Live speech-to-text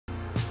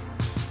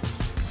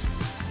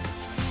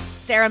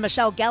Sarah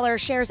Michelle Gellar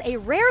shares a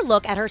rare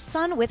look at her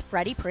son with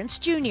Freddie Prinze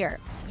Jr.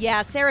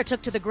 Yeah, Sarah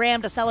took to the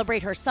gram to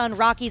celebrate her son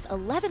Rocky's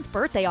 11th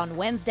birthday on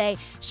Wednesday,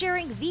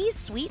 sharing these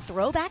sweet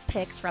throwback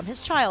pics from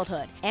his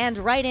childhood. And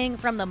writing,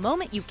 "From the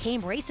moment you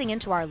came racing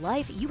into our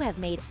life, you have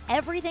made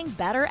everything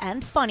better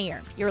and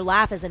funnier. Your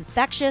laugh is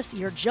infectious,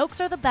 your jokes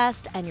are the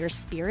best, and your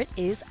spirit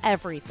is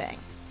everything.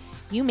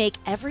 You make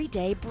every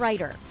day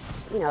brighter."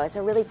 It's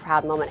a really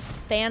proud moment.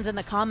 Fans in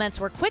the comments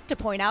were quick to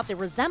point out the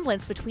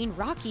resemblance between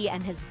Rocky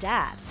and his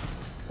dad.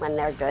 When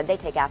they're good, they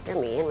take after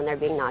me, and when they're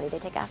being naughty, they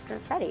take after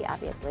Freddie,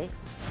 obviously.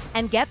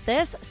 And get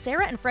this,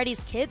 Sarah and Freddie's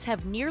kids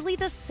have nearly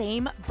the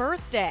same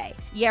birthday.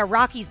 Yeah,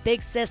 Rocky's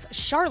big sis,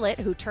 Charlotte,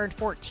 who turned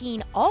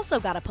 14, also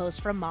got a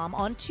post from mom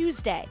on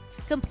Tuesday,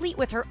 complete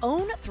with her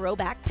own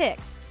throwback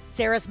pics.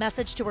 Sarah's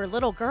message to her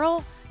little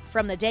girl: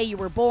 "From the day you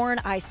were born,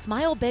 I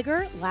smile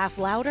bigger, laugh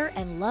louder,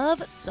 and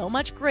love so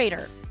much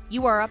greater.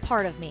 You are a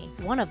part of me,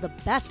 one of the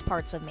best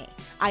parts of me.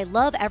 I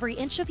love every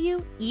inch of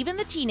you, even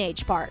the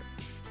teenage part."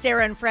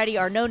 Sarah and Freddie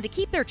are known to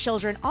keep their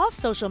children off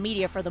social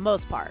media for the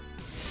most part.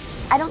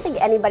 I don't think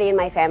anybody in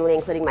my family,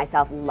 including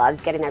myself,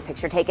 loves getting their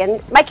picture taken.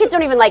 My kids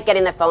don't even like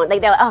getting the phone. They're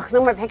like, "Oh, no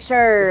more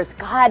pictures.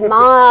 God,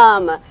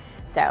 Mom."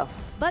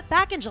 But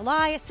back in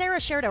July, Sarah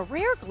shared a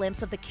rare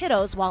glimpse of the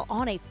kiddos while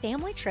on a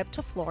family trip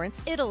to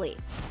Florence, Italy.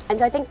 And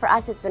so I think for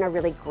us, it's been a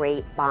really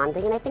great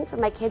bonding. And I think for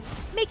my kids,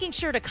 making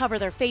sure to cover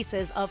their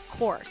faces, of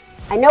course.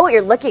 I know what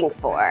you're looking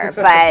for,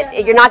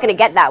 but you're not going to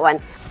get that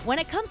one. When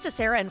it comes to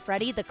Sarah and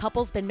Freddie, the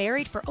couple's been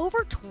married for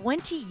over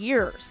 20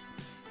 years.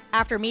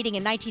 After meeting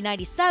in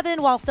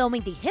 1997 while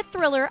filming the hit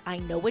thriller I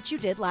Know What You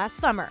Did last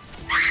summer.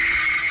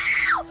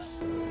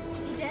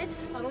 Is he dead?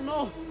 I don't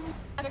know.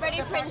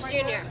 Freddie Prinze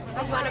Jr.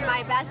 He's one of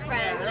my best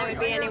friends, and I would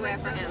be anywhere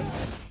for him.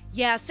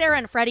 Yeah, Sarah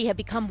and Freddie have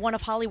become one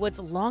of Hollywood's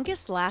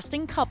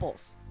longest-lasting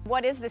couples.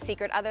 What is the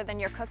secret other than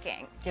your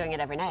cooking? Doing it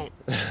every night.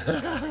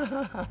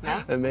 No?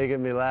 And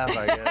making me laugh,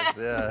 I guess,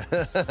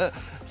 yeah.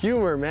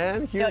 Humor,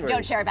 man, humor.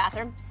 Don't share a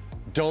bathroom.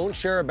 Don't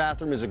share a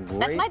bathroom is a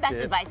great That's my best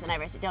tip. advice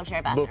whenever I say don't share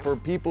a bathroom. But for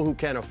people who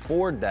can't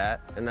afford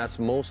that, and that's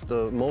most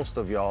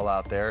of y'all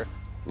out there,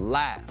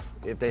 laugh.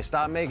 If they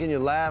stop making you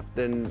laugh,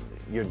 then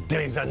your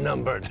days are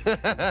numbered.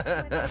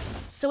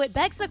 So it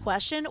begs the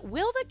question,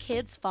 will the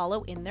kids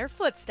follow in their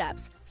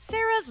footsteps?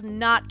 Sarah's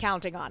not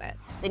counting on it.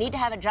 They need to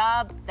have a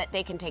job that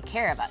they can take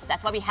care of us.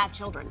 That's why we have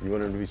children. You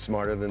want them to be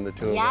smarter than the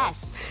two of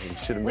us? Yes. You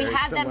should have married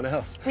someone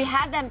else. We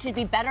have them to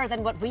be better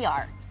than what we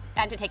are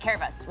and to take care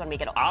of us when we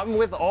get older. I'm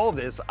with all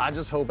this. I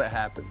just hope it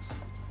happens.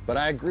 But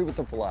I agree with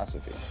the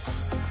philosophy.